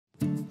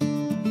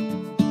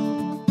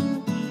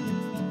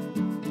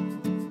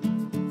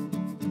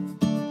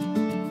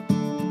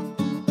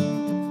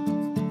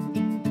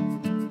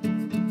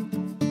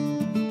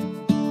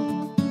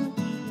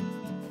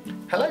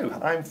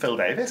I'm Phil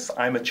Davis.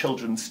 I'm a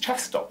children's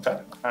chest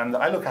doctor, and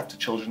I look after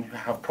children who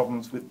have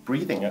problems with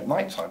breathing at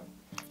night time.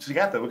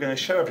 Together, we're going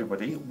to show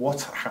everybody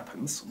what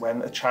happens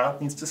when a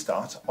child needs to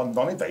start on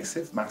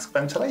non-invasive mask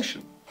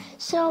ventilation.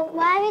 So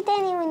why would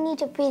anyone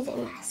need a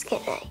breathing mask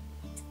at night?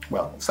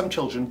 Well, some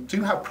children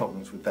do have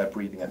problems with their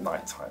breathing at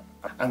night time.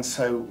 And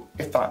so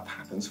if that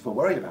happens, if we're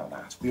worried about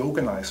that, we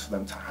organise for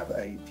them to have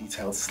a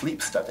detailed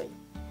sleep study.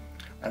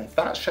 And if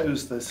that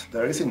shows that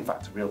there is in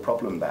fact a real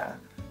problem there,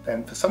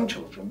 then for some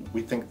children,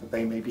 we think that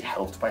they may be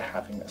helped by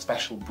having a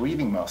special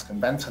breathing mask and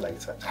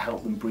ventilator to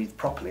help them breathe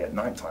properly at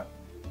night time.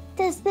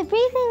 Does the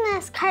breathing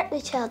mask hurt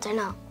the child or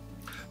not?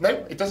 No,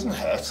 it doesn't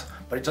hurt,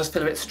 but it does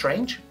feel a bit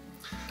strange.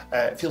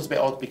 It feels a bit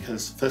odd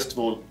because, first of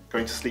all,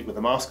 going to sleep with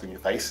a mask on your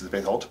face is a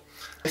bit odd.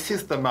 This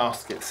is the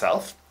mask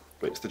itself,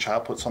 which the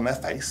child puts on their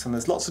face, and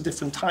there's lots of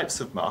different types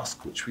of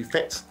mask which we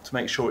fit to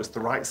make sure it's the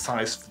right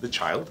size for the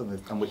child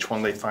and which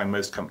one they find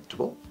most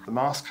comfortable. The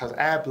mask has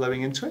air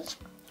blowing into it,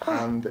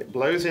 and it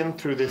blows in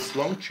through this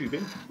long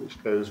tubing,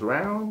 which goes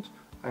round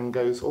and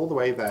goes all the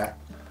way there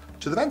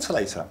to the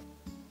ventilator.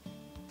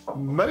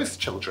 Most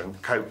children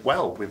cope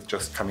well with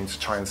just coming to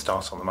try and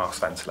start on the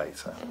mask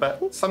ventilator,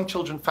 but some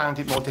children found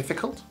it more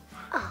difficult.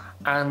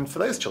 And for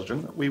those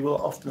children, we will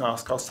often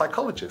ask our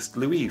psychologist,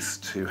 Louise,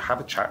 to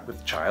have a chat with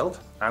the child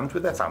and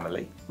with their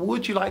family.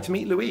 Would you like to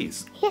meet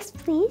Louise? Yes,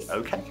 please.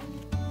 OK.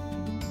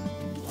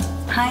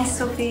 Hi,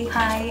 Sophie.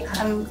 Hi,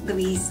 I'm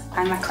Louise.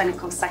 I'm a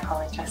clinical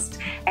psychologist.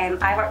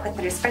 I work with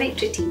the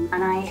respiratory team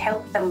and I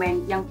help them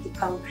when young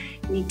people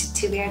need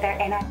to wear their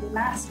NIV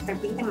mask, their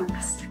breathing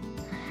mask.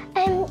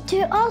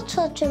 Do all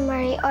children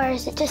worry, or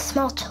is it just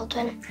small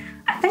children?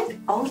 I think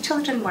all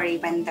children worry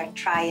when they're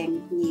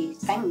trying new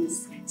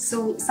things.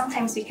 So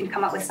sometimes we can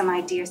come up with some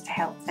ideas to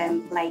help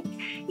them, like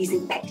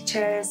using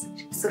pictures,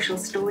 social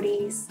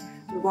stories,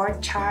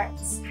 reward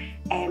charts,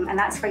 and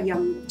that's for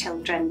young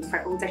children,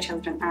 for older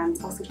children,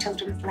 and also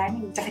children with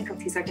learning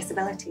difficulties or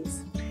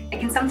disabilities. It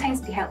can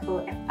sometimes be helpful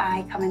if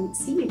I come and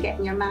see you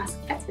getting your mask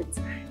fitted. Do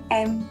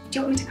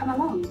you want me to come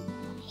along?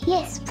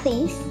 Yes,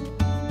 please.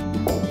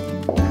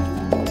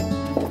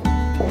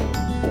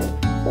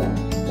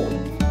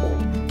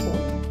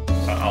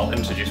 I'll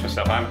introduce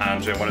myself. I'm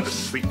Andrew, one of the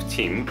sleep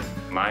team.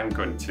 I'm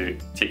going to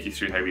take you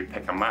through how we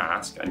pick a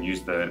mask and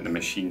use the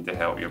machine to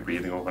help your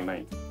breathing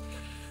overnight.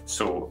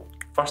 So,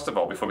 first of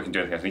all, before we can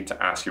do anything, I need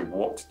to ask you,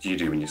 what do you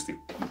do when you sleep?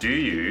 Do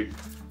you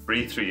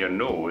breathe through your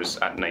nose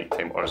at night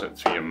time, or is it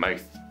through your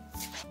mouth?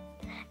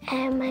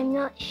 I'm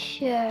not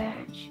sure.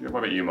 What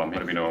about you, Mum? What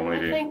do we normally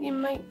do? I think you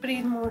might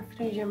breathe more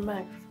through your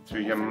mouth.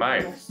 Through your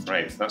mouth,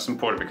 right. That's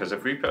important because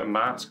if we put a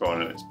mask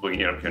on and it's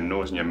blowing air up your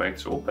nose and your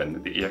mouth's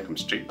open, the air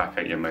comes straight back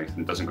out your mouth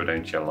and doesn't go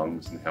down to your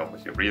lungs and help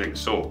with your breathing.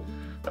 So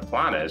the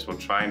plan is we'll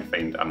try and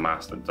find a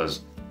mask that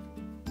does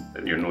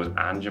your nose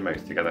and your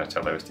mouth together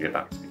to allow us to get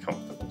that to be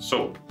comfortable.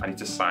 So I need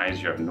to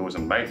size your nose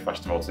and mouth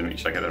first of all to make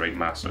sure I get the right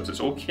mask. So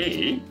it's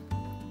okay.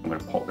 I'm going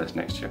to pop this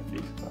next to your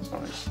face. That's all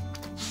right.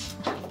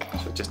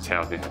 So it just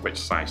tells me which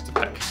size to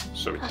pick.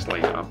 So we just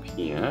line it up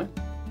here.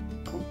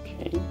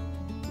 Okay.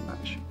 That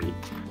should be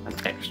an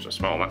extra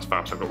small. That's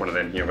fab. So I've got one of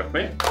them here with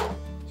me. So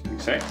we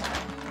say.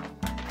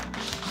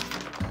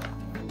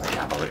 Let's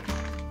have a look.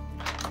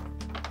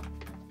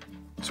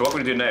 So what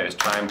we're going to do now is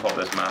try and pop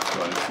this mask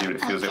on and see what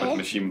it feels like with the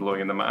machine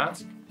blowing in the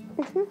mask.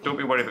 Don't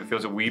be worried if it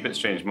feels a wee bit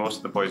strange. Most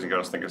of the boys and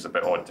girls think it's a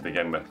bit odd to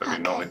begin with, but we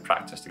normally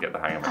practice to get the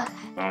hang of it.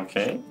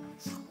 Okay.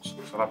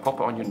 So I'll pop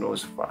it on your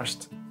nose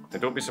first. Now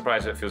don't be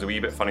surprised if it feels a wee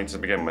bit funny to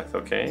begin with,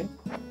 okay?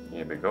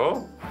 Here we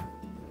go.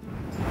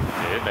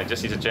 Good. Now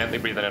just need to gently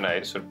breathe in and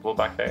out, so blow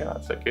back out.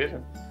 That's it,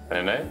 good. In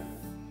and out.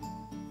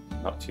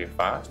 Not too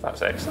fast.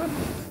 That's excellent.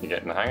 You're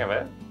getting the hang of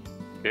it.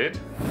 Good.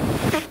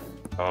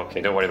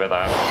 Okay, don't worry about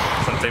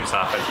that. Sometimes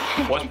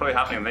happens. What's probably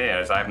happening there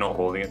is I'm not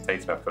holding it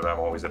tight enough because I'm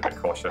always a bit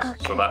cautious.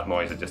 Okay. So that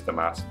noise is just a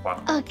mask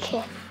flap.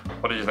 Okay.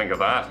 What did you think of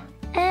that?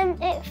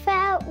 It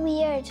felt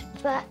weird,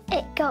 but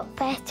it got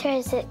better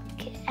as it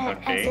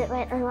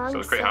went along. So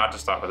it's quite hard to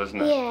start with,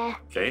 isn't it? Yeah.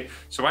 Okay,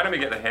 so why don't we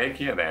get the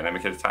headgear then, and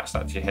we can attach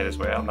that to your head as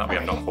well, and that way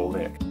I'm not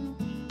holding it.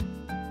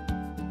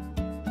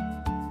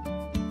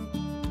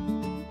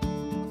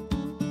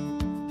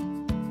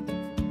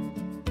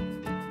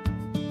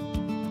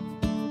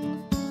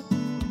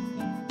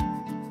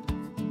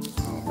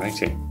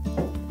 Alrighty.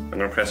 I'm going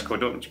to press go.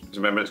 Don't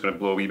remember, it's going to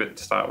blow a wee bit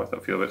to start with.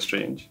 It'll feel a bit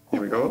strange.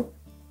 Here we go.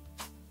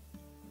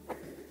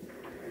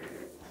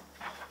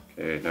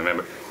 Okay, now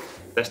remember,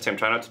 this time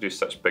try not to do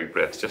such big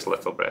breaths, just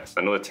little breaths.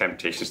 I know the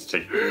temptation is to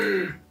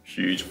take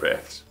huge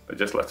breaths, but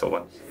just little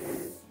ones.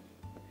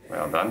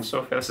 Well done,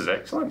 Sophie. This is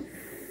excellent.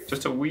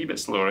 Just a wee bit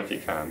slower if you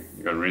can.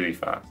 You go really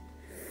fast.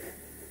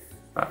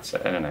 That's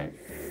it, in and out.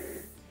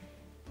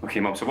 Okay,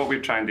 Mum, so what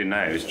we're trying to do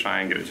now is try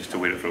and get it just to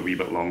wear it for a wee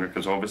bit longer,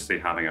 because obviously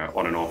having it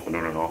on and off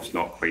is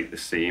not quite the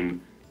same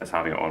as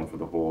having it on for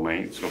the whole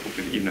night. So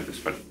hopefully, even if it's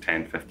for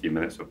 10, 15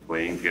 minutes of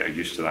playing, to get her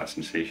used to that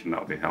sensation,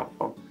 that'll be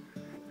helpful.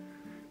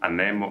 And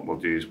then what we'll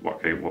do is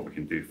work out what we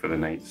can do for the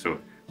night. So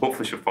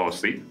hopefully she'll fall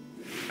asleep.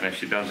 And if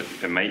she does,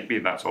 it might be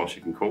that's all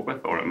she can cope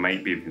with, or it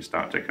might be we can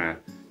start to kind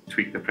of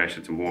tweak the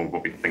pressure to more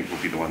what we think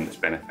will be the one that's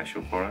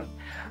beneficial for it.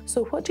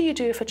 So what do you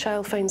do if a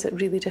child finds it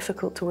really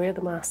difficult to wear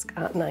the mask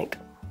at night?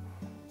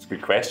 It's a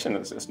good question.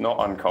 It's not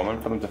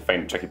uncommon for them to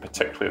find it tricky,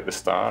 particularly at the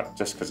start,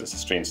 just because it's a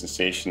strange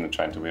sensation and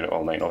trying to wear it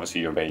all night.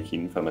 Obviously, you're very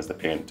keen for them as the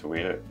parent to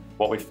wear it.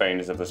 What we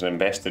found is if there's an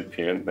invested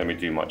parent, then we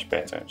do much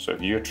better. So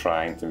if you're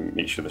trying to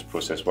make sure this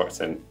process works,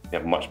 then you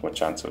have much more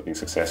chance of it being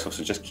successful.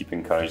 So just keep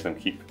encouraging them,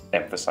 keep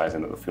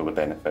emphasising that they'll feel the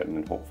benefit, and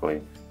then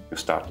hopefully you'll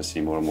start to see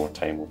more and more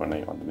time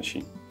overnight on the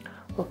machine.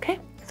 Okay,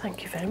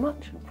 thank you very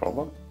much. No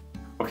problem.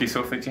 Okay,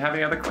 Sophie, do you have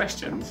any other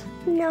questions?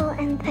 No,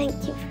 and thank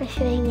you for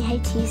showing me how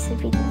to use the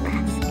BiPAP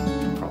mask.